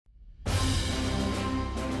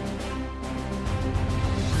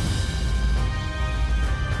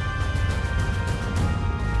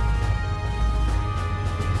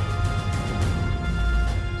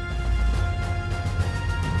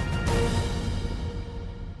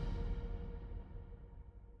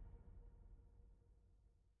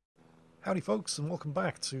Howdy folks, and welcome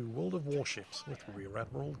back to World of Warships with Rear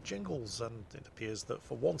Admiral Jingles, and it appears that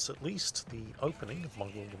for once at least the opening of my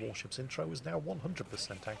World of Warships intro is now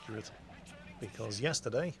 100% accurate, because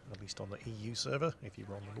yesterday, at least on the EU server, if you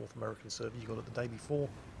were on the North American server you got it the day before,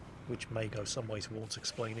 which may go some way towards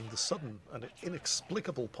explaining the sudden and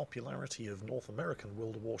inexplicable popularity of North American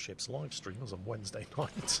World of Warships live streamers on Wednesday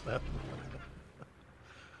nights.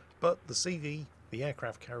 But the CV, the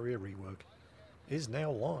Aircraft Carrier Rework, is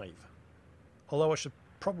now live. Although I should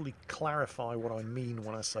probably clarify what I mean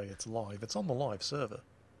when I say it's live. It's on the live server.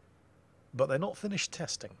 But they're not finished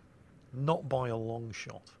testing. Not by a long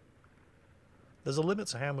shot. There's a limit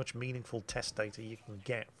to how much meaningful test data you can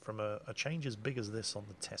get from a change as big as this on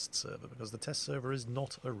the test server, because the test server is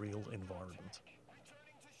not a real environment.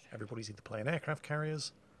 Everybody's either playing aircraft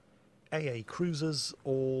carriers, AA cruisers,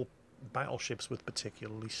 or battleships with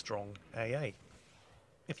particularly strong AA.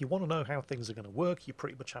 If you want to know how things are going to work, you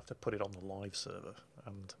pretty much have to put it on the live server.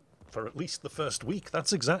 And for at least the first week,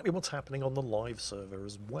 that's exactly what's happening on the live server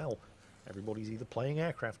as well. Everybody's either playing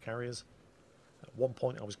aircraft carriers. At one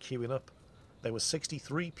point I was queuing up. There were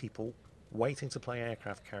 63 people waiting to play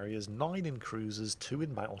aircraft carriers, 9 in cruisers, 2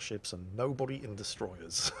 in battleships, and nobody in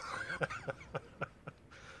destroyers.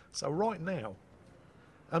 So right now,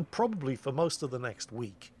 and probably for most of the next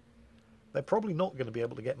week, they're probably not going to be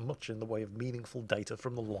able to get much in the way of meaningful data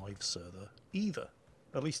from the live server either.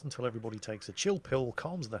 At least until everybody takes a chill pill,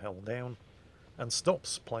 calms the hell down, and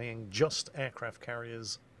stops playing just aircraft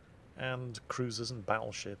carriers and cruisers and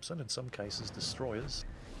battleships, and in some cases destroyers,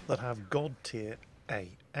 that have God tier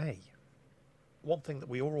AA. One thing that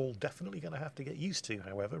we are all definitely going to have to get used to,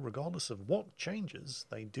 however, regardless of what changes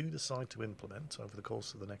they do decide to implement over the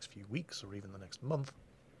course of the next few weeks or even the next month,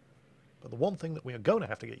 but the one thing that we are going to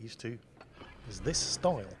have to get used to is this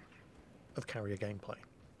style of carrier gameplay,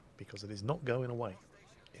 because it is not going away.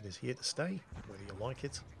 It is here to stay, whether you like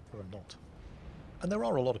it or not. And there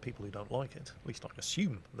are a lot of people who don't like it. At least I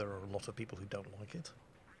assume there are a lot of people who don't like it,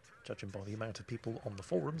 judging by the amount of people on the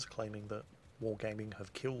forums claiming that wargaming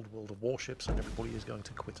have killed World of Warships and everybody is going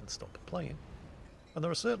to quit and stop playing. And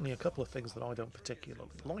there are certainly a couple of things that I don't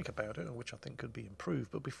particularly like about it, and which I think could be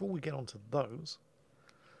improved. But before we get on to those,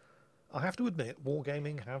 I have to admit,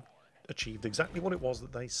 Wargaming have achieved exactly what it was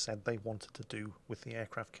that they said they wanted to do with the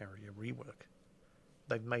Aircraft Carrier Rework.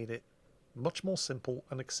 They've made it much more simple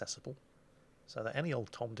and accessible, so that any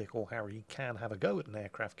old Tom, Dick or Harry can have a go at an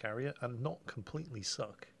aircraft carrier and not completely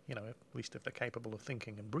suck, you know, at least if they're capable of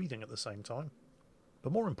thinking and breathing at the same time.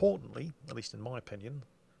 But more importantly, at least in my opinion,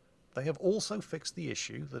 they have also fixed the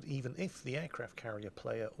issue that even if the aircraft carrier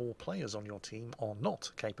player or players on your team are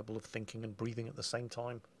not capable of thinking and breathing at the same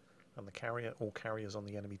time, and the carrier or carriers on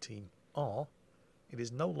the enemy team are, it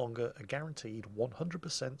is no longer a guaranteed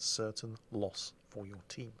 100% certain loss for your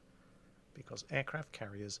team, because aircraft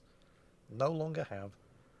carriers no longer have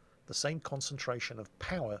the same concentration of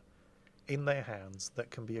power in their hands that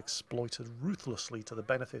can be exploited ruthlessly to the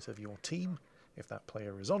benefit of your team if that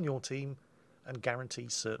player is on your team, and guarantee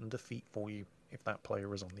certain defeat for you if that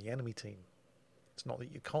player is on the enemy team. It's not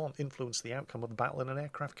that you can't influence the outcome of the battle in an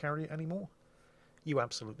aircraft carrier anymore. You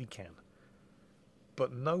absolutely can.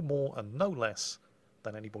 But no more and no less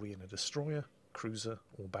than anybody in a destroyer, cruiser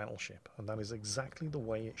or battleship, and that is exactly the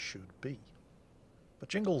way it should be. But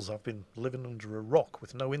Jingles, I've been living under a rock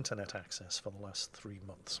with no internet access for the last 3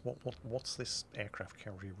 months. What's this aircraft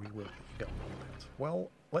carrier rework that you're going on about?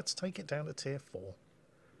 Well, let's take it down to tier 4,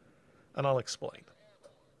 and I'll explain.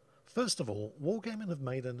 First of all, Wargaming have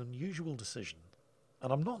made an unusual decision,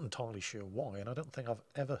 and I'm not entirely sure why, and I don't think I've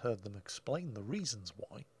ever heard them explain the reasons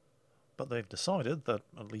why, but they've decided that,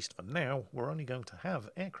 at least for now, we're only going to have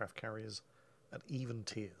aircraft carriers at even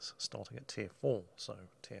tiers, starting at tier 4, so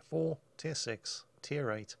tier 4, tier 6,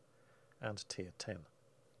 tier 8, and tier 10.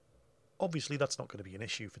 Obviously that's not going to be an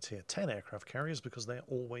issue for tier 10 aircraft carriers, because they're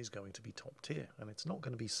always going to be top tier, and it's not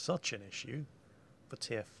going to be such an issue for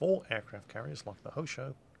tier 4 aircraft carriers like the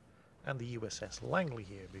Hosho and the USS Langley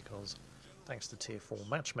here, because thanks to tier 4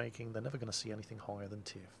 matchmaking, they're never going to see anything higher than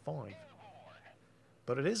tier 5.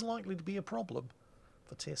 But it is likely to be a problem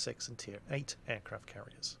for tier 6 and tier 8 aircraft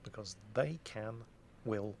carriers, because they can,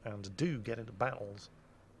 will, and do get into battles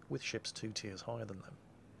with ships 2 tiers higher than them.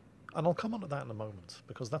 And I'll come on to that in a moment,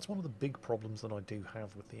 because that's one of the big problems that I do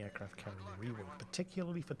have with the aircraft carrier rework,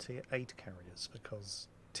 particularly for tier 8 carriers, because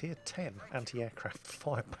tier 10 anti-aircraft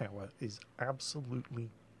firepower is absolutely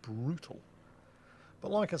brutal. But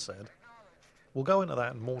like I said, we'll go into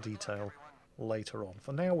that in more detail later on.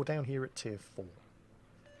 For now, we're down here at tier 4.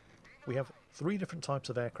 We have 3 different types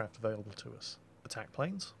of aircraft available to us. Attack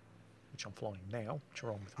planes, which I'm flying now, which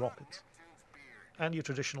are armed with rockets, and your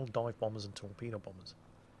traditional dive bombers and torpedo bombers.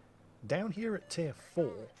 Down here at Tier 4,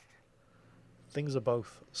 things are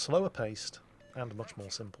both slower paced and much more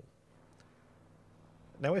simple.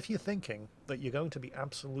 Now, if you're thinking that you're going to be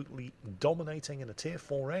absolutely dominating in a Tier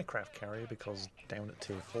 4 aircraft carrier because down at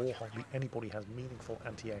Tier 4 hardly anybody has meaningful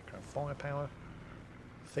anti-aircraft firepower,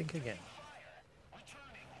 think again.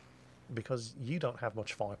 Because you don't have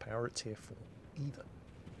much firepower at Tier 4 either.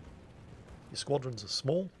 Your squadrons are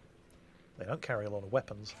small, they don't carry a lot of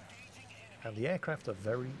weapons, and the aircraft are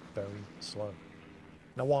very, very slow.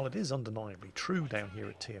 Now, while it is undeniably true down here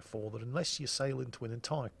at Tier 4 that unless you sail into an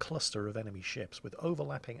entire cluster of enemy ships with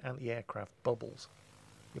overlapping anti-aircraft bubbles,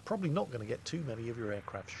 you're probably not going to get too many of your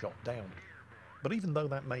aircraft shot down. But even though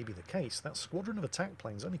that may be the case, that squadron of attack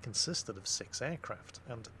planes only consisted of 6 aircraft,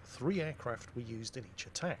 and 3 aircraft were used in each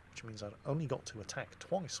attack, which means I'd only got to attack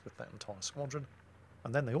twice with that entire squadron,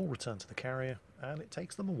 and then they all return to the carrier, and it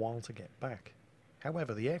takes them a while to get back.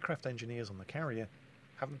 However, the aircraft engineers on the carrier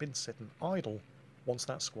haven't been sitting idle once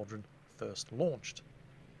that squadron first launched.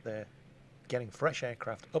 They're getting fresh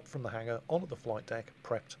aircraft up from the hangar, onto the flight deck,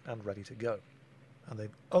 prepped and ready to go. And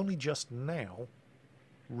they've only just now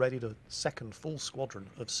readied a second full squadron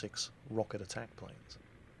of 6 rocket attack planes.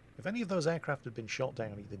 If any of those aircraft had been shot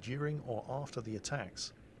down either during or after the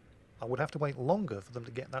attacks, I would have to wait longer for them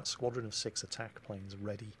to get that squadron of 6 attack planes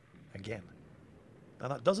ready again. Now,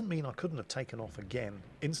 that doesn't mean I couldn't have taken off again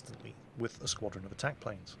instantly with a squadron of attack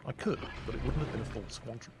planes. I could, but it wouldn't have been a full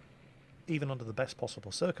squadron. Even under the best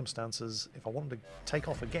possible circumstances, if I wanted to take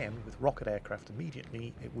off again with rocket aircraft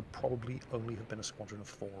immediately, it would probably only have been a squadron of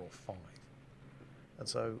 4 or 5. And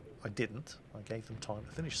so I didn't. I gave them time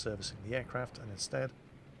to finish servicing the aircraft, and instead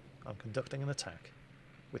I'm conducting an attack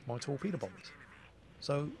with my torpedo bombers.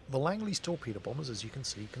 So the Langley's torpedo bombers, as you can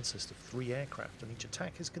see, consist of 3 aircraft, and each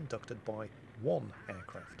attack is conducted by 1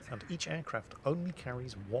 aircraft, and each aircraft only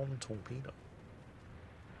carries 1 torpedo.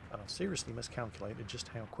 And I've seriously miscalculated just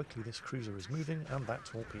how quickly this cruiser is moving, and that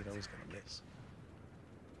torpedo is going to miss.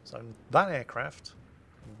 So that aircraft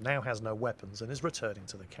now has no weapons and is returning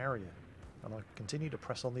to the carrier, and I continue to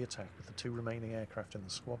press on the attack with the 2 remaining aircraft in the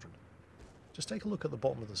squadron. Just take a look at the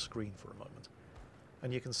bottom of the screen for a moment,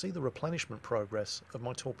 and you can see the replenishment progress of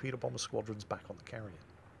my torpedo bomber squadrons back on the carrier.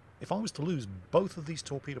 If I was to lose both of these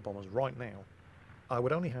torpedo bombers right now, I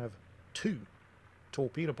would only have 2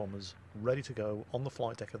 torpedo bombers ready to go on the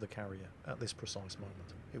flight deck of the carrier at this precise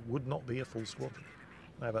moment. It would not be a full squadron.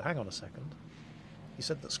 Now, but hang on a second. You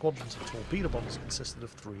said that squadrons of torpedo bombers consisted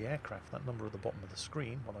of 3 aircraft. That number at the bottom of the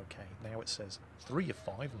screen, well, okay, now it says 3 of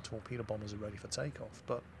 5 and torpedo bombers are ready for takeoff,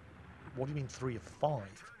 but what do you mean 3 of 5?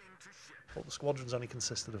 Well, the squadrons only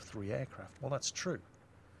consisted of 3 aircraft. Well, that's true.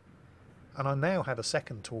 And I now have a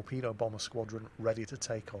second torpedo bomber squadron ready to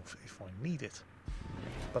take off if I need it.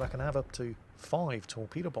 But I can have up to 5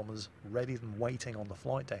 torpedo bombers ready and waiting on the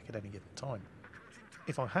flight deck at any given time.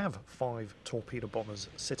 If I have 5 torpedo bombers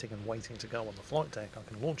sitting and waiting to go on the flight deck, I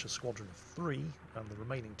can launch a squadron of 3, and the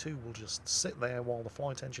remaining 2 will just sit there while the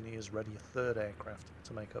flight engineers ready a 3rd aircraft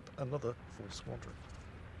to make up another full squadron.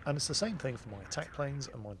 And it's the same thing for my attack planes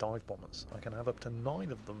and my dive bombers. I can have up to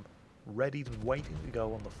 9 of them ready and waiting to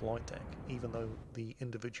go on the flight deck, even though the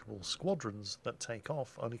individual squadrons that take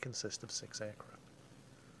off only consist of 6 aircraft.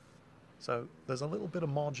 So there's a little bit of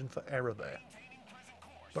margin for error there.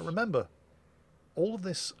 But remember, all of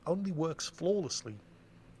this only works flawlessly,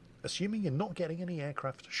 assuming you're not getting any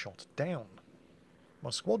aircraft shot down. My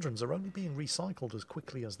squadrons are only being recycled as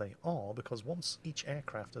quickly as they are, because once each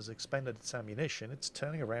aircraft has expended its ammunition, it's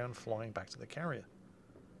turning around, flying back to the carrier.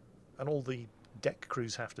 And all the deck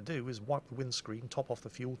crews have to do is wipe the windscreen, top off the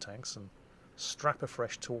fuel tanks, and strap a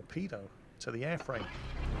fresh torpedo to the airframe.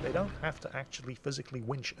 They don't have to actually physically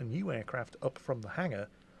winch a new aircraft up from the hangar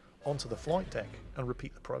onto the flight deck and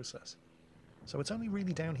repeat the process. So it's only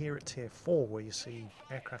really down here at Tier 4 where you see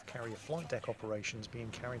aircraft carrier flight deck operations being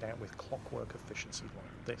carried out with clockwork efficiency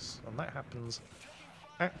like this, and that happens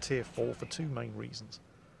at Tier 4 for 2 main reasons.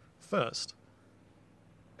 First,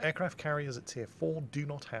 aircraft carriers at Tier 4 do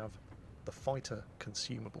not have the fighter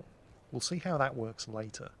consumable. We'll see how that works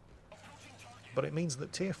later. But it means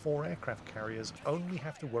that Tier 4 aircraft carriers only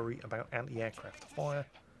have to worry about anti-aircraft fire,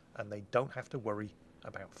 and they don't have to worry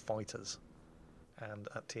about fighters. And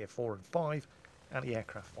at Tier 4 and 5,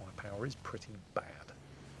 anti-aircraft firepower is pretty bad.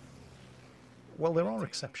 Well, there are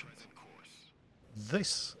exceptions.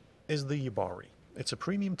 This is the Yubari. It's a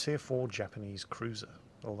premium Tier 4 Japanese cruiser,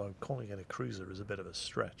 although calling it a cruiser is a bit of a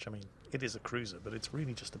stretch. I mean, it is a cruiser, but it's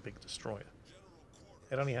really just a big destroyer.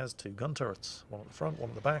 It only has 2 gun turrets, one at the front, one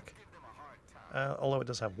at the back, although it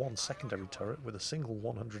does have 1 secondary turret with a single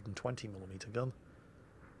 120mm gun,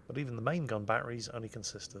 But even the main gun batteries only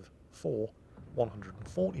consist of 4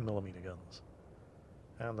 140mm guns.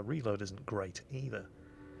 And the reload isn't great either.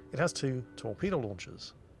 It has 2 torpedo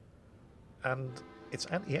launchers, and its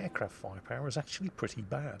anti-aircraft firepower is actually pretty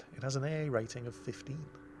bad. It has an AA rating of 15.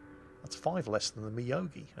 That's 5 less than the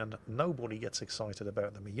Miyogi, and nobody gets excited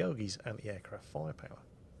about the Miyogi's anti-aircraft firepower.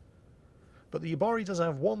 But the Yubari does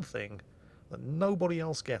have one thing that nobody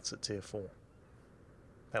else gets at Tier 4.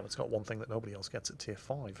 Now, it's got one thing that nobody else gets at Tier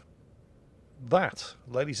 5. That,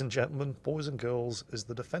 ladies and gentlemen, boys and girls, is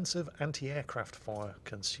the defensive anti-aircraft fire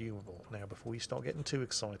consumable. Now, before you start getting too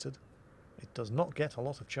excited, it does not get a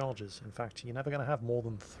lot of charges. In fact, you're never going to have more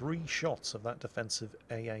than 3 shots of that defensive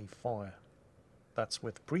AA fire. That's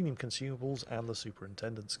with premium consumables and the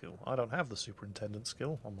superintendent skill. I don't have the superintendent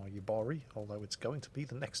skill on my Yubari, although it's going to be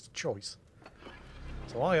the next choice.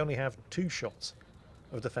 So I only have 2 shots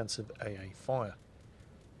of defensive AA fire,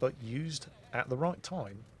 but used at the right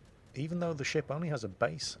time. Even though the ship only has a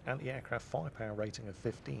base anti-aircraft firepower rating of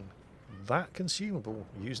 15, that consumable,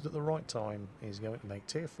 used at the right time, is going to make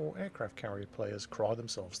Tier 4 aircraft carrier players cry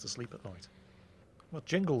themselves to sleep at night. Well,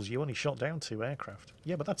 Jingles, you only shot down 2 aircraft.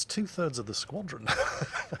 Yeah, but that's 2/3 of the squadron.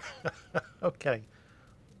 Okay.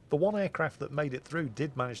 The one aircraft that made it through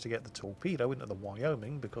did manage to get the torpedo into the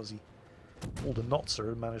Wyoming because he pulled a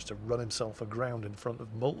Notzer and managed to run himself aground in front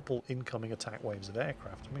of multiple incoming attack waves of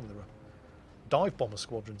aircraft. I mean, there are dive bomber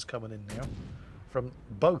squadrons coming in now from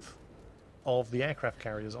both of the aircraft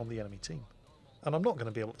carriers on the enemy team. And I'm not going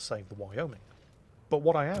to be able to save the Wyoming. But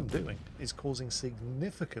what I am doing is causing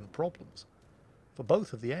significant problems for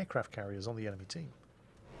both of the aircraft carriers on the enemy team.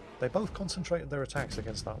 They both concentrated their attacks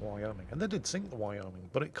against that Wyoming, and they did sink the Wyoming,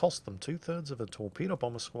 but it cost them 2/3 of a torpedo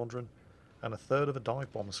bomber squadron and 1/3 of a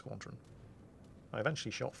dive bomber squadron. I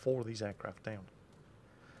eventually shot 4 of these aircraft down.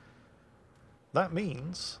 That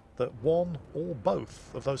means that one or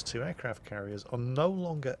both of those 2 aircraft carriers are no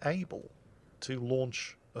longer able to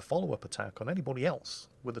launch a follow-up attack on anybody else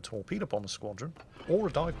with a torpedo bomber squadron or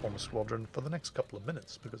a dive bomber squadron for the next couple of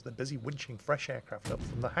minutes, because they're busy winching fresh aircraft up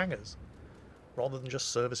from the hangars rather than just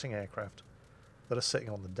servicing aircraft that are sitting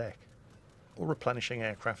on the deck, or replenishing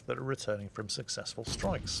aircraft that are returning from successful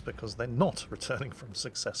strikes, because they're not returning from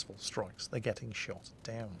successful strikes, they're getting shot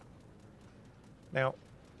down. Now,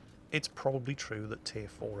 it's probably true that Tier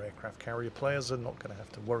 4 aircraft carrier players are not going to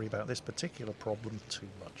have to worry about this particular problem too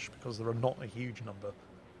much, because there are not a huge number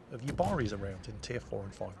of Yubaris around in Tier 4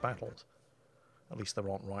 and 5 battles. At least there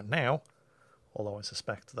aren't right now, although I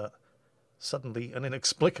suspect that suddenly and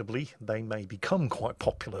inexplicably they may become quite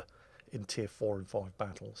popular in Tier 4 and 5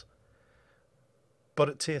 battles. But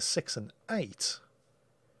at Tier 6 and 8,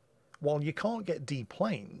 while you can't get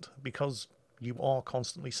deplaned because you are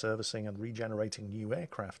constantly servicing and regenerating new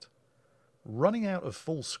aircraft, running out of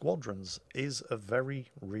full squadrons is a very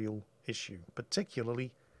real issue,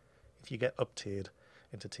 particularly if you get up-tiered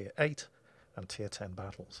into Tier 8 and Tier 10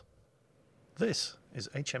 battles. This is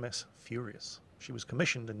HMS Furious. She was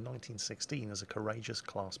commissioned in 1916 as a Courageous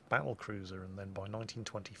class battlecruiser, and then by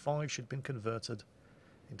 1925 she'd been converted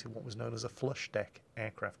into what was known as a flush-deck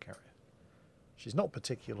aircraft carrier. She's not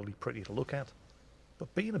particularly pretty to look at,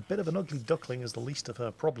 but being a bit of an ugly duckling is the least of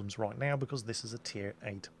her problems right now, because this is a Tier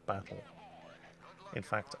 8 battle. In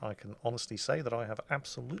fact, I can honestly say that I have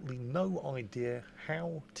absolutely no idea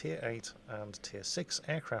how Tier 8 and Tier 6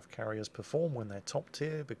 aircraft carriers perform when they're top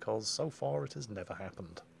tier, because so far it has never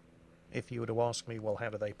happened. If you were to ask me, well, how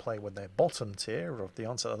do they play when they're bottom tier, the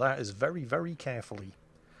answer to that is very, very carefully,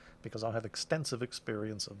 because I have extensive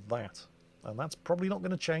experience of that. And that's probably not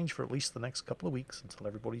going to change for at least the next couple of weeks, until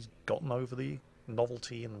everybody's gotten over the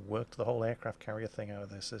novelty and worked the whole aircraft carrier thing out of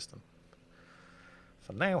their system.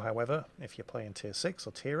 For now, however, if you're playing Tier 6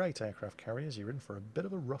 or Tier 8 aircraft carriers, you're in for a bit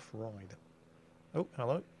of a rough ride. Oh,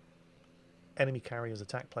 hello. Enemy carriers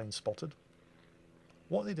attack plane spotted.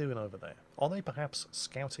 What are they doing over there? Are they perhaps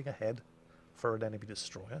scouting ahead for an enemy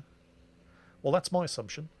destroyer? Well, that's my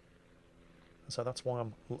assumption. So that's why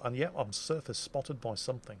I'm surface spotted by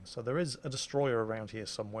something. So there is a destroyer around here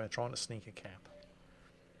somewhere trying to sneak a cap.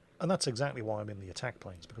 And that's exactly why I'm in the attack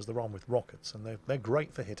planes, because they're armed with rockets, and they're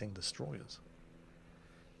great for hitting destroyers.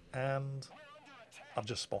 And I've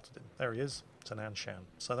just spotted him. There he is. It's an Anshan.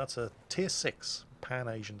 So that's a Tier 6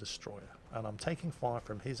 Pan-Asian destroyer, and I'm taking fire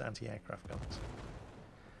from his anti-aircraft guns.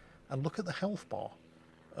 And look at the health bar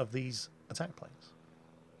of these attack planes.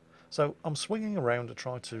 So I'm swinging around to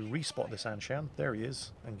try to respot this Anshan. There he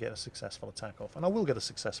is, and get a successful attack off. And I will get a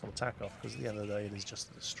successful attack off, because at the end of the day it is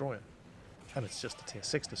just a destroyer. And it's just a Tier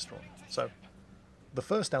 6 destroyer. So the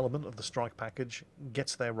first element of the strike package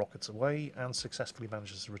gets their rockets away and successfully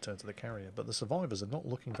manages to return to the carrier, but the survivors are not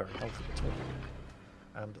looking very healthy at all.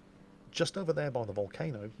 And just over there by the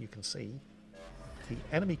volcano, you can see the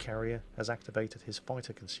enemy carrier has activated his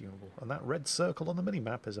fighter consumable, and that red circle on the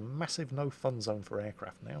minimap is a massive no-fun zone for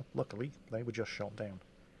aircraft now. Luckily, they were just shot down.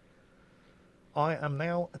 I am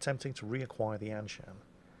now attempting to reacquire the Anshan,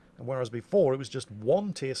 and whereas before it was just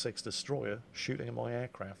one Tier 6 destroyer shooting at my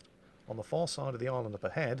aircraft, on the far side of the island up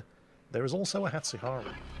ahead, there is also a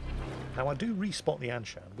Hatsuharu. Now I do respot the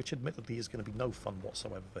Anshan, which admittedly is going to be no fun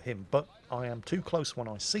whatsoever for him, but I am too close when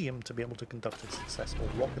I see him to be able to conduct a successful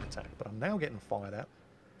rocket attack. But I'm now getting fired at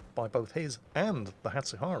by both his and the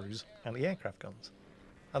Hatsuharu's anti-aircraft guns.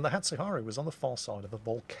 And the Hatsuharu is on the far side of a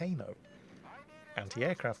volcano.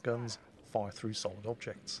 Anti-aircraft guns fire through solid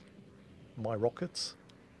objects. My rockets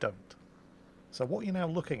don't. So what you're now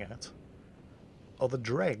looking at are the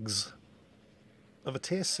dregs of a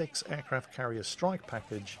Tier 6 aircraft carrier strike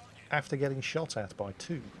package after getting shot at by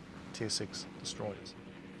 2 Tier 6 destroyers.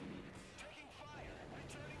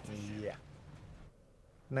 Yeah.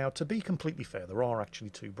 Now, to be completely fair, there are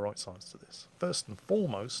actually 2 bright sides to this. First and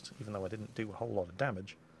foremost, even though I didn't do a whole lot of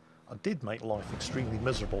damage, I did make life extremely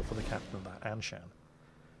miserable for the captain of that Anshan,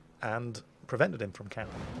 and prevented him from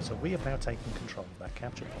camping, so we have now taken control of that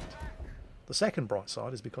capture point. The second bright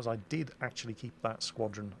side is because I did actually keep that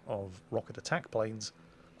squadron of rocket attack planes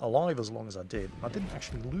alive as long as I did. I didn't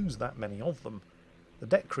actually lose that many of them. The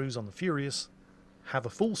deck crews on the Furious have a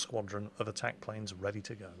full squadron of attack planes ready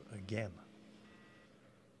to go again.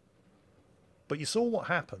 But you saw what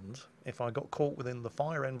happened if I got caught within the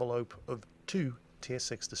fire envelope of 2 Tier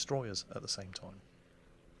 6 destroyers at the same time.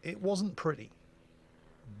 It wasn't pretty.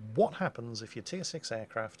 What happens if your Tier 6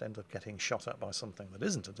 aircraft end up getting shot at by something that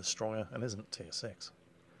isn't a destroyer and isn't Tier 6?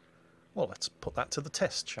 Well, let's put that to the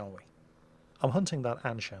test, shall we? I'm hunting that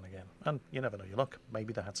Anshan again, and you never know your luck,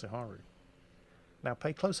 maybe the Hatsuharu. Now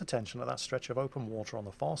pay close attention to that stretch of open water on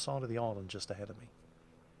the far side of the island just ahead of me.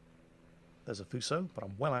 There's a Fuso, but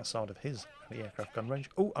I'm well outside of his anti-aircraft gun range.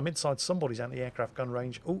 Oh, I'm inside somebody's anti-aircraft gun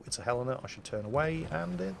range. Oh, it's a Helena, I should turn away,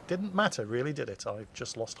 and it didn't matter really, did it? I've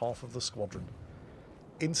just lost half of the squadron.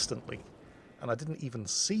 Instantly. And I didn't even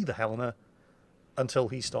see the Helena until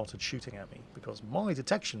he started shooting at me, because my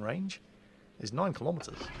detection range is 9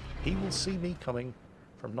 kilometers. He will see me coming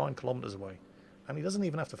from 9 kilometers away, and he doesn't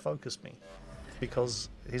even have to focus me because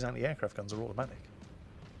his anti-aircraft guns are automatic.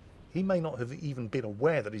 He may not have even been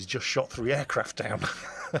aware that he's just shot 3 aircraft down.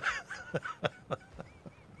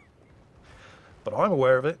 But I'm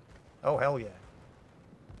aware of it. Oh hell yeah.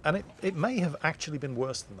 And it may have actually been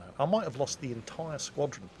worse than that. I might have lost the entire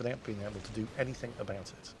squadron without being able to do anything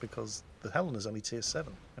about it, because the Helena's only Tier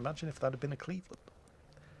 7. Imagine if that had been a Cleveland.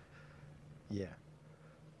 Yeah.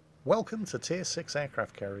 Welcome to Tier 6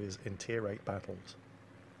 aircraft carriers in Tier 8 battles.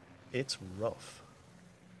 It's rough.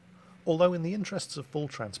 Although in the interests of full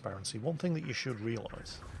transparency, one thing that you should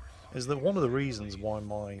realise is that one of the reasons why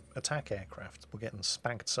my attack aircraft were getting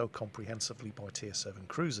spanked so comprehensively by Tier 7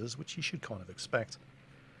 cruisers, which you should kind of expect,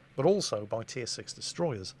 but also by Tier 6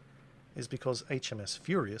 destroyers, is because HMS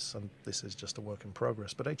Furious, and this is just a work in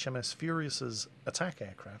progress, but HMS Furious's attack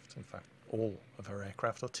aircraft, in fact all of her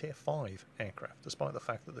aircraft, are Tier 5 aircraft, despite the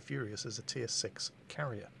fact that the Furious is a Tier 6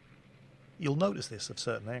 carrier. You'll notice this of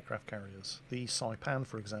certain aircraft carriers. The Saipan,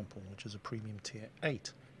 for example, which is a premium Tier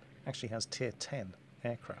 8, actually has Tier 10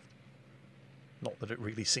 aircraft. Not that it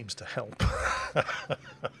really seems to help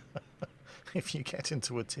if you get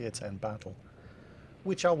into a Tier 10 battle,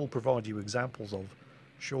 which I will provide you examples of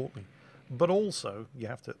shortly. But also, you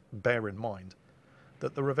have to bear in mind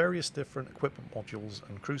that there are various different equipment modules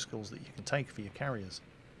and crew skills that you can take for your carriers,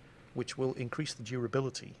 which will increase the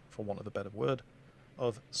durability, for want of a better word,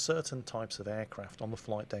 of certain types of aircraft on the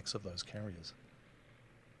flight decks of those carriers.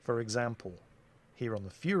 For example, here on the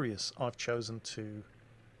Furious, I've chosen to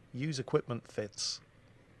use equipment fits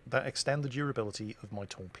that extend the durability of my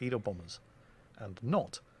torpedo bombers, and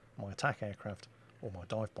not my attack aircraft or my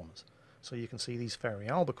dive bombers. So you can see these Fairey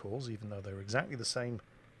Albacores, even though they're exactly the same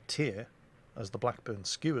tier as the Blackburn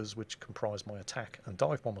Skewers, which comprise my attack and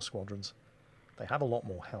dive bomber squadrons, they have a lot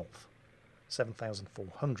more health,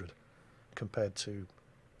 7,400, compared to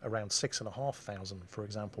around 6,500, for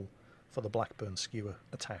example, for the Blackburn Skewer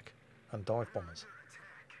attack and dive bombers.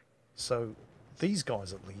 So these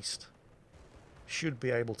guys, at least, should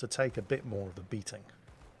be able to take a bit more of a beating.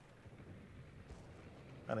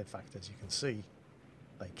 And in fact, as you can see,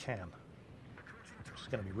 they can. Which is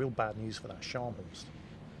going to be real bad news for that Scharnhorst,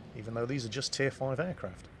 even though these are just Tier 5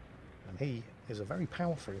 aircraft. And he is a very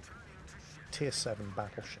powerful Tier 7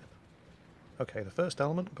 battleship. Okay, the first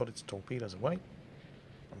element got its torpedoes away,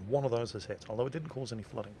 and one of those has hit, although it didn't cause any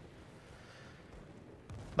flooding.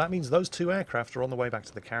 That means those 2 aircraft are on the way back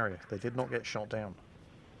to the carrier. They did not get shot down.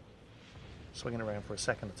 swinging around for a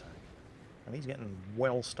second attack. And he's getting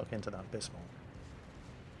well stuck into that Bismarck.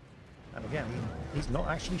 And again, he's not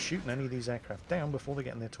actually shooting any of these aircraft down before they're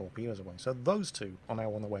getting their torpedoes away. So those two are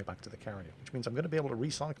now on the way back to the carrier, which means I'm going to be able to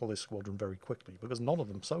recycle this squadron very quickly, because none of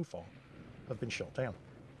them so far have been shot down.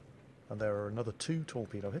 And there are another 2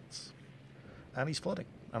 torpedo hits, and he's flooding.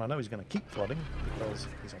 And I know he's going to keep flooding because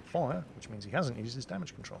he's on fire, which means he hasn't used his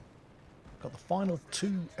damage control. Got the final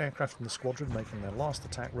 2 aircraft in the squadron making their last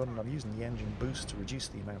attack run, and I'm using the engine boost to reduce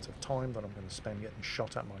the amount of time that I'm going to spend getting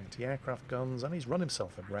shot at my anti-aircraft guns, and he's run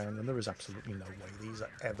himself aground, and there is absolutely no way these are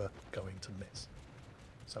ever going to miss.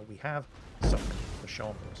 So we have sunk the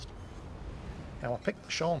Scharnhorst. Now I picked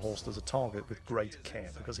the Scharnhorst as a target with great care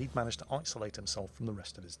because he'd managed to isolate himself from the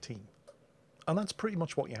rest of his team. And that's pretty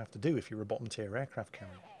much what you have to do if you're a bottom tier aircraft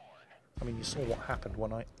carrier. I mean, you saw what happened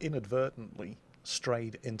when I inadvertently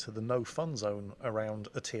strayed into the no-fun zone around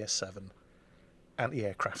a Tier 7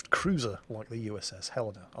 anti-aircraft cruiser like the USS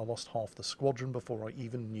Helena. I lost half the squadron before I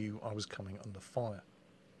even knew I was coming under fire.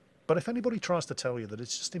 But if anybody tries to tell you that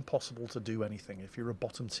it's just impossible to do anything if you're a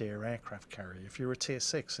bottom-tier aircraft carrier, if you're a Tier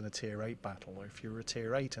 6 in a Tier 8 battle, or if you're a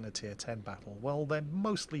Tier 8 in a Tier 10 battle, well, they're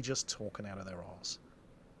mostly just talking out of their arse.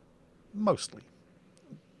 Mostly.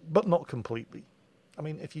 But not completely. I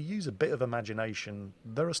mean, if you use a bit of imagination,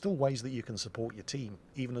 there are still ways that you can support your team,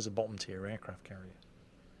 even as a bottom-tier aircraft carrier.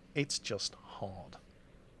 It's just hard.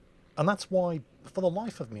 And that's why, for the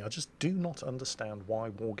life of me, I just do not understand why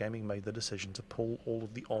Wargaming made the decision to pull all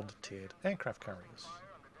of the odd-tiered aircraft carriers.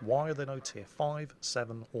 Why are there no Tier 5,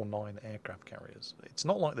 7 or 9 aircraft carriers? It's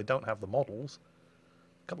not like they don't have the models.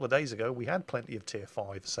 A couple of days ago, we had plenty of Tier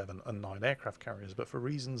 5, 7 and 9 aircraft carriers, but for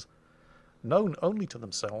reasons known only to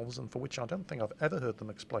themselves, and for which I don't think I've ever heard them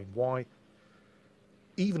explain why,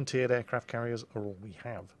 even-tiered aircraft carriers are all we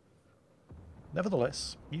have.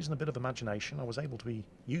 Nevertheless, using a bit of imagination, I was able to be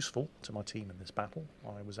useful to my team in this battle.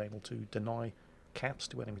 I was able to deny caps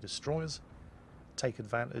to enemy destroyers, take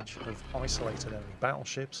advantage of isolated enemy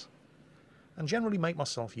battleships, and generally make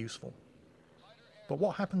myself useful. But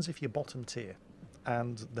what happens if you're bottom tier,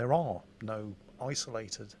 and there are no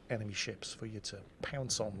isolated enemy ships for you to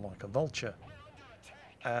pounce on like a vulture,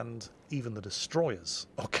 and even the destroyers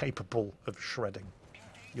are capable of shredding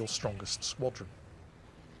your strongest squadron?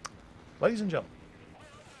 Ladies and gentlemen,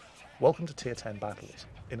 welcome to Tier 10 battles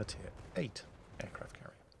in a Tier 8 aircraft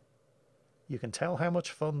carrier. You can tell how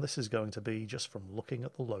much fun this is going to be just from looking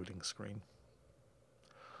at the loading screen.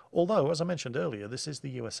 Although, as I mentioned earlier, this is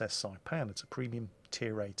the USS Saipan. It's a premium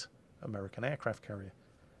Tier 8 American aircraft carrier.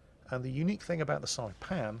 And the unique thing about the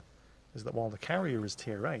Saipan is that while the carrier is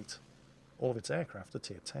Tier 8, all of its aircraft are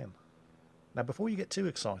Tier 10. Now, before you get too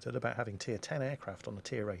excited about having Tier 10 aircraft on a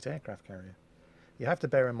Tier 8 aircraft carrier, you have to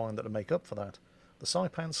bear in mind that to make up for that, the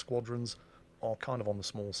Saipan squadrons are kind of on the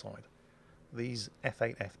small side. These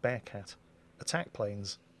F-8F Bearcat attack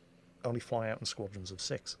planes only fly out in squadrons of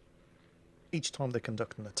 6. Each time they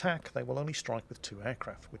conduct an attack, they will only strike with 2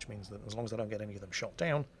 aircraft, which means that as long as I don't get any of them shot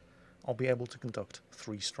down, I'll be able to conduct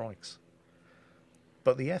 3 strikes.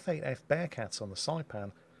 But the F-8F Bearcats on the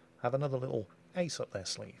Saipan have another little ace up their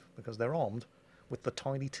sleeve, because they're armed with the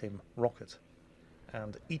Tiny Tim rocket.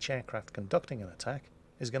 And each aircraft conducting an attack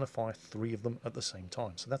is going to fire 3 of them at the same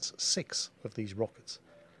time. So that's 6 of these rockets.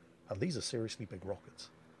 And these are seriously big rockets.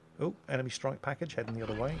 Oh, enemy strike package heading the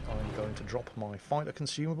other way. I'm going to drop my fighter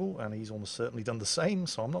consumable, and he's almost certainly done the same,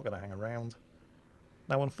 so I'm not going to hang around.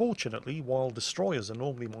 Now, unfortunately, while destroyers are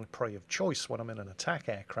normally my prey of choice when I'm in an attack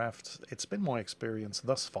aircraft, it's been my experience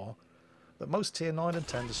thus far that most Tier 9 and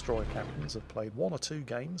 10 destroyer captains have played 1 or 2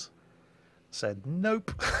 games, said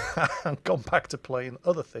nope, and gone back to playing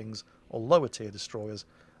other things or lower tier destroyers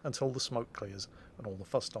until the smoke clears and all the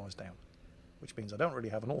fuss dies down. Which means I don't really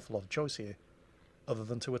have an awful lot of choice here other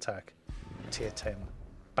than to attack Tier 10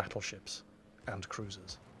 battleships and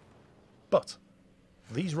cruisers. But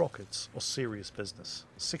these rockets are serious business.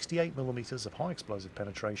 68mm of high explosive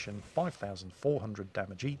penetration, 5,400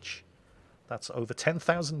 damage each. That's over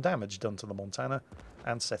 10,000 damage done to the Montana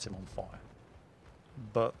and set him on fire.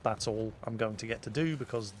 But that's all I'm going to get to do,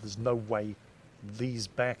 because there's no way these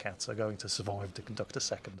Bearcats are going to survive to conduct a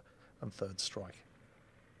second and third strike.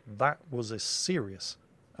 That was a serious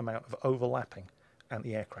amount of overlapping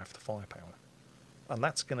anti-aircraft firepower. And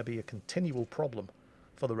that's going to be a continual problem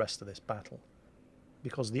for the rest of this battle.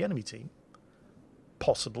 Because the enemy team,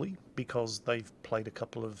 possibly because they've played a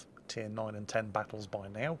couple of Tier 9 and 10 battles by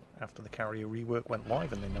now, after the carrier rework went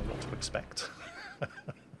live and they know what to expect.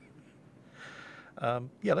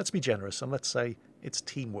 Yeah, let's be generous and let's say it's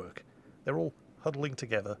teamwork. They're all huddling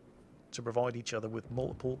together to provide each other with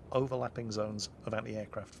multiple overlapping zones of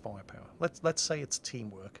anti-aircraft firepower. Let's say it's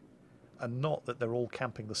teamwork, and not that they're all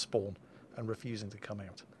camping the spawn and refusing to come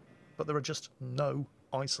out. But there are just no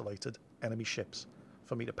isolated enemy ships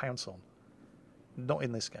for me to pounce on. Not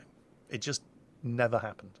in this game. It just never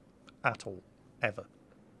happened. At all. Ever.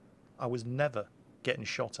 I was never getting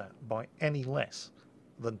shot at by any less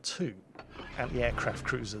than 2 anti-aircraft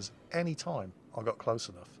cruisers any time I got close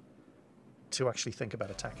enough to actually think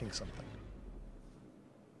about attacking something.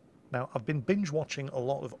 Now, I've been binge watching a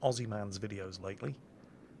lot of Aussie Man's videos lately.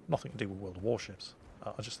 Nothing to do with World of Warships.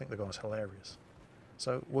 I just think the guy's hilarious.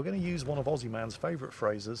 So we're going to use one of Aussie Man's favourite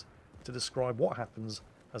phrases to describe what happens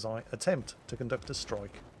as I attempt to conduct a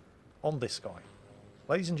strike on this guy.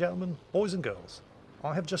 Ladies and gentlemen, boys and girls,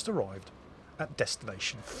 I have just arrived at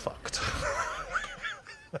destination fucked.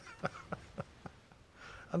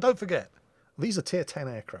 And don't forget, these are tier 10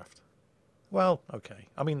 aircraft. Well, okay.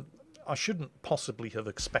 I mean, I shouldn't possibly have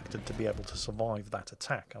expected to be able to survive that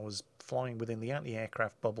attack. I was flying within the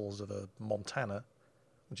anti-aircraft bubbles of a Montana,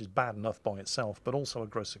 which is bad enough by itself, but also a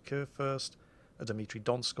Grosser Kurfürst, a Dmitry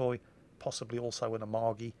Donskoy, possibly also an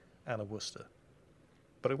Amagi, and a Worcester.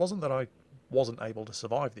 But it wasn't that I wasn't able to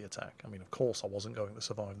survive the attack. I mean, of course I wasn't going to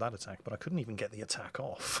survive that attack, but I couldn't even get the attack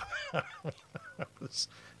off. It was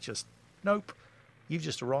just, nope, you've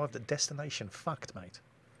just arrived at destination fucked, mate.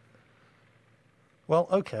 Well,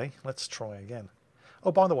 okay, let's try again.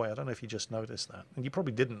 Oh, by the way, I don't know if you just noticed that, and you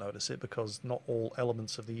probably didn't notice it because not all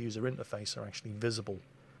elements of the user interface are actually visible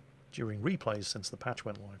during replays since the patch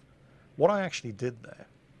went live. What I actually did there,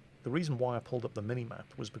 the reason why I pulled up the minimap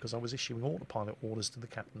was because I was issuing autopilot orders to the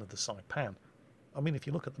captain of the Saipan. I mean, if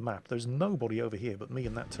you look at the map, there's nobody over here but me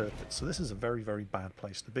and that turret, so this is a very, very bad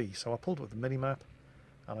place to be. So I pulled up the minimap,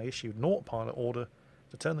 and I issued an autopilot order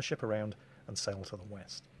to turn the ship around and sail to the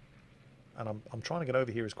west. And I'm trying to get over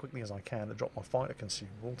here as quickly as I can to drop my fighter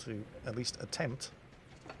consumable to at least attempt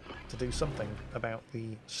to do something about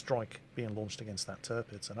the strike being launched against that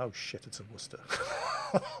Tirpitz. And oh shit, it's a Worcester.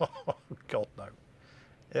 Oh, God, no.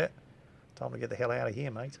 Yeah, time to get the hell out of here,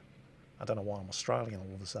 mate. I don't know why I'm Australian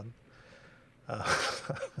all of a sudden.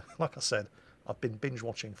 Like I said, I've been binge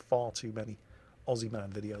watching far too many Aussie Man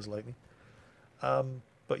videos lately.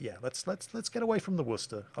 But yeah, let's get away from the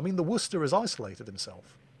Worcester. I mean, the Worcester has isolated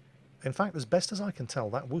himself. In fact, as best as I can tell,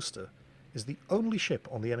 that Worcester is the only ship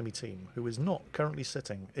on the enemy team who is not currently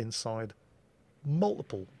sitting inside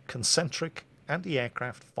multiple concentric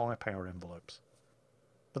anti-aircraft firepower envelopes.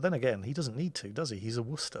 But then again, he doesn't need to, does he? He's a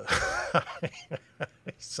Worcester.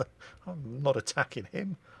 I'm not attacking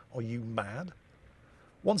him. Are you mad?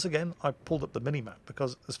 Once again, I pulled up the minimap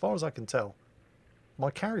because, as far as I can tell, my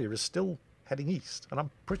carrier is still heading east, and I'm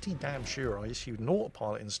pretty damn sure I issued an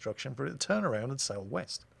autopilot instruction for it to turn around and sail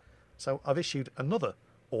west. So I've issued another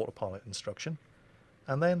autopilot instruction,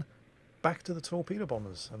 and then back to the torpedo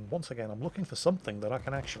bombers. And once again, I'm looking for something that I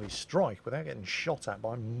can actually strike without getting shot at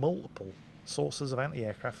by multiple sources of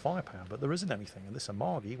anti-aircraft firepower. But there isn't anything. And this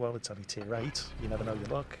Amagi, well, it's only tier 8. You never know your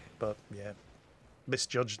luck. But yeah,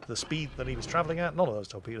 misjudged the speed that he was travelling at. None of those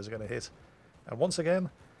torpedoes are going to hit. And once again,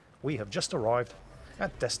 we have just arrived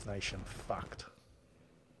at destination fucked.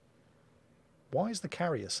 Why is the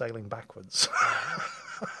carrier sailing backwards?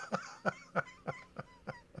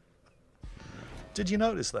 Did you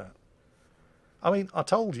notice that? I mean, I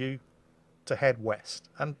told you to head west,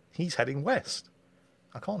 and he's heading west.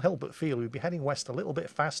 I can't help but feel he'd be heading west a little bit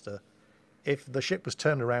faster if the ship was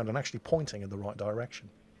turned around and actually pointing in the right direction.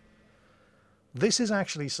 This is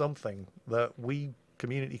actually something that we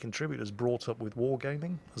community contributors brought up with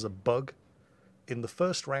Wargaming as a bug in the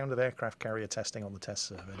first round of aircraft carrier testing on the test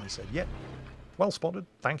server. And they said, yep, well spotted,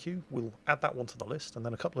 thank you, we'll add that one to the list. And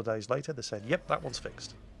then a couple of days later they said, yep, that one's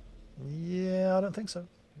fixed. Yeah, I don't think so.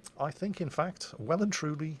 I think, in fact, well and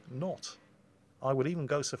truly not. I would even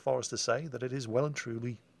go so far as to say that it is well and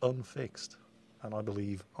truly unfixed. And I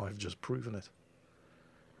believe I've just proven it.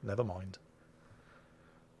 Never mind.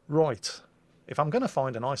 Right. If I'm going to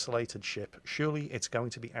find an isolated ship, surely it's going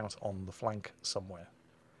to be out on the flank somewhere.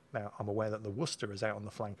 Now, I'm aware that the Worcester is out on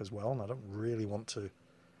the flank as well, and I don't really want to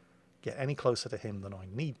get any closer to him than I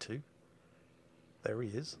need to. There he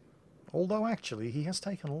is. Although, actually, he has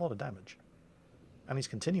taken a lot of damage. And he's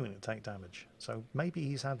continuing to take damage. So maybe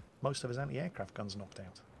he's had most of his anti-aircraft guns knocked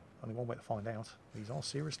out. Only one way to find out. These are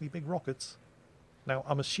seriously big rockets. Now,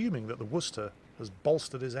 I'm assuming that the Worcester has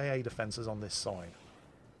bolstered his AA defences on this side.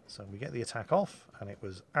 So we get the attack off, and it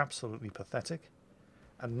was absolutely pathetic.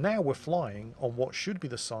 And now we're flying on what should be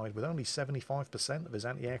the side with only 75% of his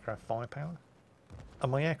anti-aircraft firepower.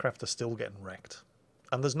 And my aircraft are still getting wrecked.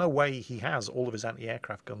 And there's no way he has all of his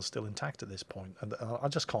anti-aircraft guns still intact at this point. And I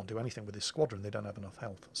just can't do anything with this squadron. They don't have enough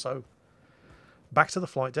health. So, back to the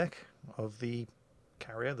flight deck of the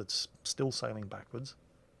carrier that's still sailing backwards,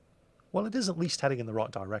 well, it is at least heading in the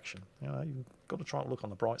right direction. You know, you've got to try and look on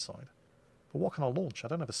the bright side. But what can I launch? I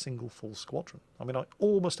don't have a single full squadron. I mean, I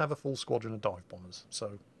almost have a full squadron of dive bombers.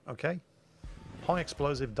 So, okay, high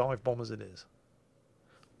explosive dive bombers it is.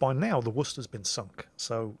 By now, the Worcester's been sunk,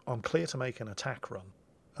 so I'm clear to make an attack run.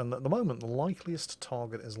 And at the moment, the likeliest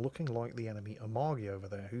target is looking like the enemy Amagi over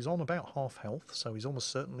there, who's on about half health, so he's almost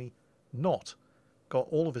certainly not got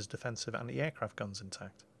all of his defensive anti-aircraft guns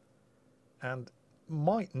intact. And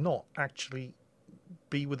might not actually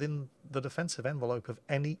be within the defensive envelope of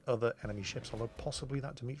any other enemy ships, although possibly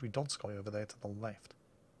that Dmitry Donskoy over there to the left.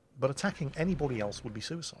 But attacking anybody else would be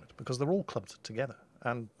suicide, because they're all clubbed together.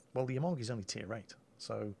 And, well, the Amagi's only tier 8,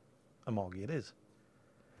 so Amagi it is.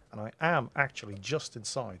 And I am actually just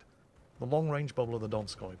inside the long-range bubble of the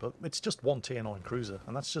Donskoy, but it's just one tier 9 cruiser,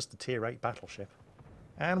 and that's just a tier 8 battleship.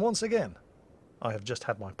 And once again, I have just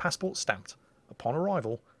had my passport stamped upon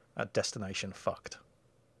arrival at destination fucked.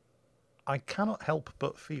 I cannot help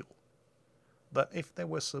but feel that if there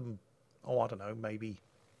were some, I don't know, maybe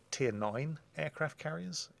tier 9 aircraft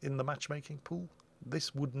carriers in the matchmaking pool,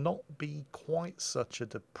 this would not be quite such a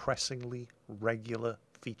depressingly regular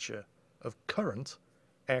feature of current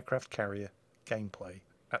aircraft carrier gameplay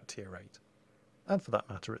at tier 8. And for that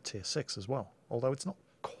matter at tier 6 as well, although it's not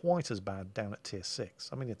quite as bad down at tier 6.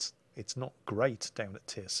 I mean, it's not great down at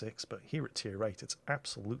tier 6, but here at tier 8 it's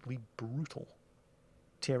absolutely brutal.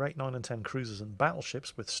 Tier 8, 9 and 10 cruisers and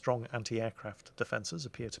battleships with strong anti-aircraft defences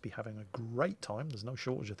appear to be having a great time. There's no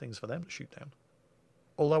shortage of things for them to shoot down.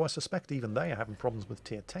 Although I suspect even they are having problems with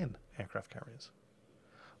tier 10 aircraft carriers.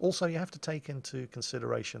 Also, you have to take into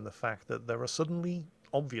consideration the fact that there are suddenly,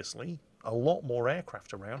 obviously, a lot more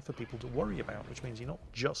aircraft around for people to worry about, which means you're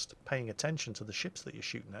not just paying attention to the ships that you're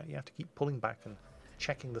shooting at, you have to keep pulling back and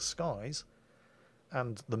checking the skies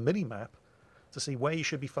and the mini-map to see where you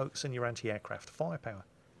should be focusing your anti-aircraft firepower.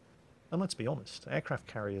 And let's be honest, aircraft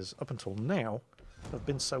carriers up until now have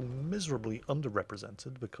been so miserably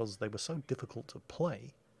underrepresented because they were so difficult to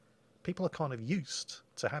play. People are kind of used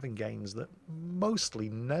to having games that mostly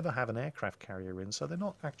never have an aircraft carrier in, so they're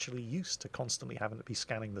not actually used to constantly having to be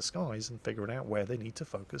scanning the skies and figuring out where they need to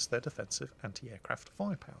focus their defensive anti-aircraft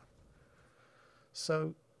firepower.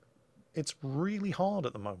 So it's really hard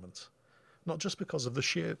at the moment, not just because of the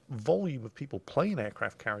sheer volume of people playing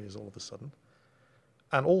aircraft carriers all of a sudden,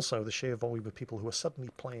 and also the sheer volume of people who are suddenly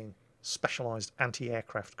playing specialised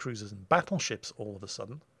anti-aircraft cruisers and battleships all of a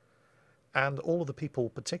sudden, and all of the people,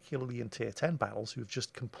 particularly in tier 10 battles, who've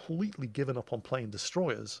just completely given up on playing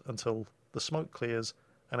destroyers until the smoke clears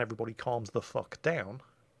and everybody calms the fuck down.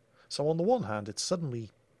 So on the one hand, it's suddenly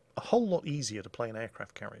a whole lot easier to play an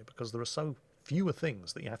aircraft carrier because there are so fewer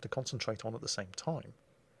things that you have to concentrate on at the same time.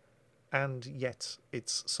 And yet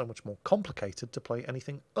it's so much more complicated to play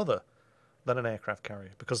anything other than an aircraft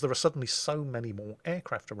carrier because there are suddenly so many more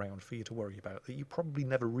aircraft around for you to worry about that you probably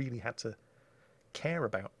never really had to care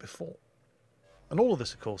about before. And all of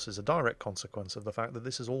this, of course, is a direct consequence of the fact that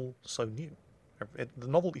this is all so new. The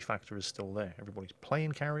novelty factor is still there. Everybody's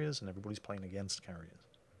playing carriers and everybody's playing against carriers.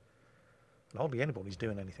 And hardly anybody's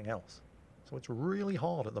doing anything else. So it's really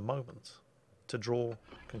hard at the moment to draw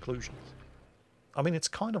conclusions. I mean, it's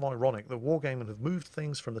kind of ironic that Wargaming have moved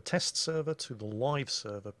things from the test server to the live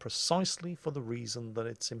server precisely for the reason that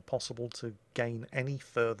it's impossible to gain any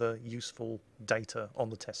further useful data on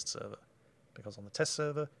the test server. Because on the test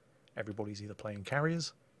server, everybody's either playing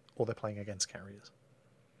carriers or they're playing against carriers.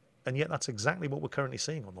 And yet that's exactly what we're currently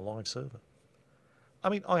seeing on the live server. I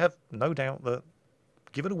mean, I have no doubt that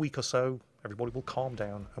give it a week or so, everybody will calm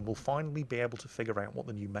down and we'll finally be able to figure out what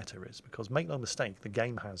the new meta is. Because make no mistake, the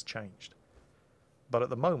game has changed. But at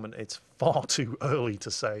the moment, it's far too early to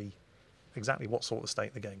say exactly what sort of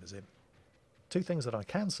state the game is in. Two things that I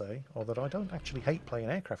can say are that I don't actually hate playing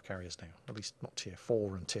aircraft carriers now. At least not tier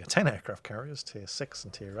 4 and tier 10 aircraft carriers. Tier 6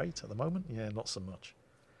 and tier 8 at the moment, yeah, not so much.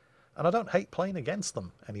 And I don't hate playing against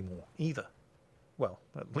them anymore, either. Well,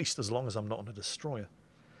 at least as long as I'm not on a destroyer.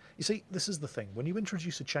 You see, this is the thing. When you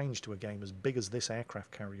introduce a change to a game as big as this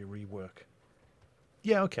aircraft carrier rework,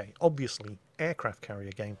 yeah, okay, obviously, aircraft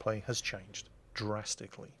carrier gameplay has changed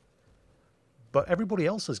drastically. But everybody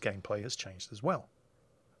else's gameplay has changed as well.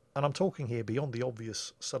 And I'm talking here beyond the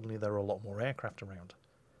obvious, suddenly there are a lot more aircraft around.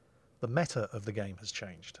 The meta of the game has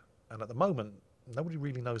changed. And at the moment, nobody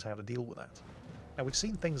really knows how to deal with that. Now, we've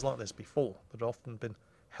seen things like this before that have often been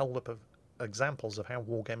held up as examples of how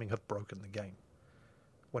Wargaming have broken the game.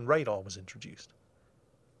 When radar was introduced,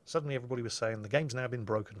 suddenly everybody was saying the game's now been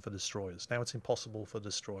broken for destroyers. Now it's impossible for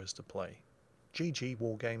destroyers to play. GG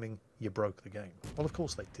Wargaming, you broke the game. Well, of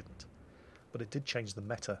course they didn't. But it did change the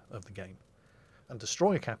meta of the game. And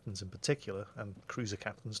destroyer captains in particular, and cruiser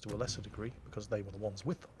captains to a lesser degree, because they were the ones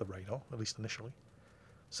with the radar, at least initially,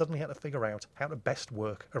 suddenly had to figure out how to best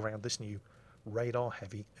work around this new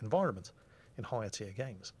radar-heavy environment in higher tier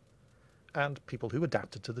games. And people who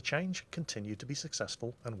adapted to the change continued to be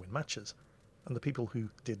successful and win matches. And the people who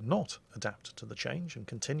did not adapt to the change and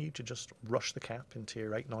continued to just rush the cap in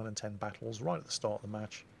tier 8, 9 and 10 battles right at the start of the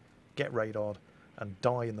match, get radared and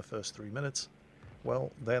die in the first 3 minutes,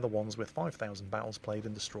 well, they're the ones with 5,000 battles played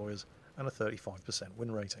in destroyers and a 35%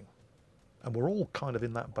 win rating. And we're all kind of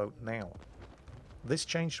in that boat now. This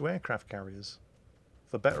change to aircraft carriers,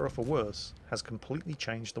 for better or for worse, has completely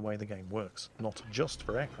changed the way the game works. Not just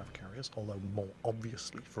for aircraft carriers, although more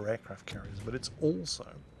obviously for aircraft carriers, but it's also,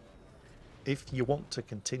 if you want to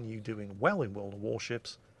continue doing well in World of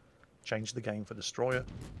Warships, change the game for destroyer,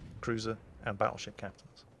 cruiser, and battleship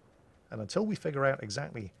captains. And until we figure out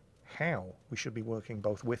exactly how we should be working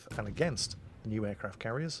both with and against the new aircraft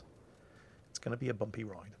carriers, it's going to be a bumpy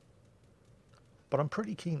ride. But I'm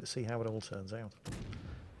pretty keen to see how it all turns out.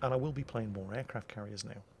 And I will be playing more aircraft carriers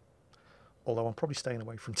now. Although I'm probably staying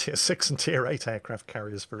away from tier 6 and tier 8 aircraft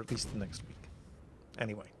carriers for at least the next week.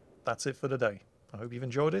 Anyway, that's it for today. I hope you've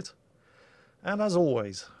enjoyed it. And as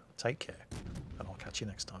always, take care, and I'll catch you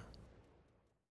next time.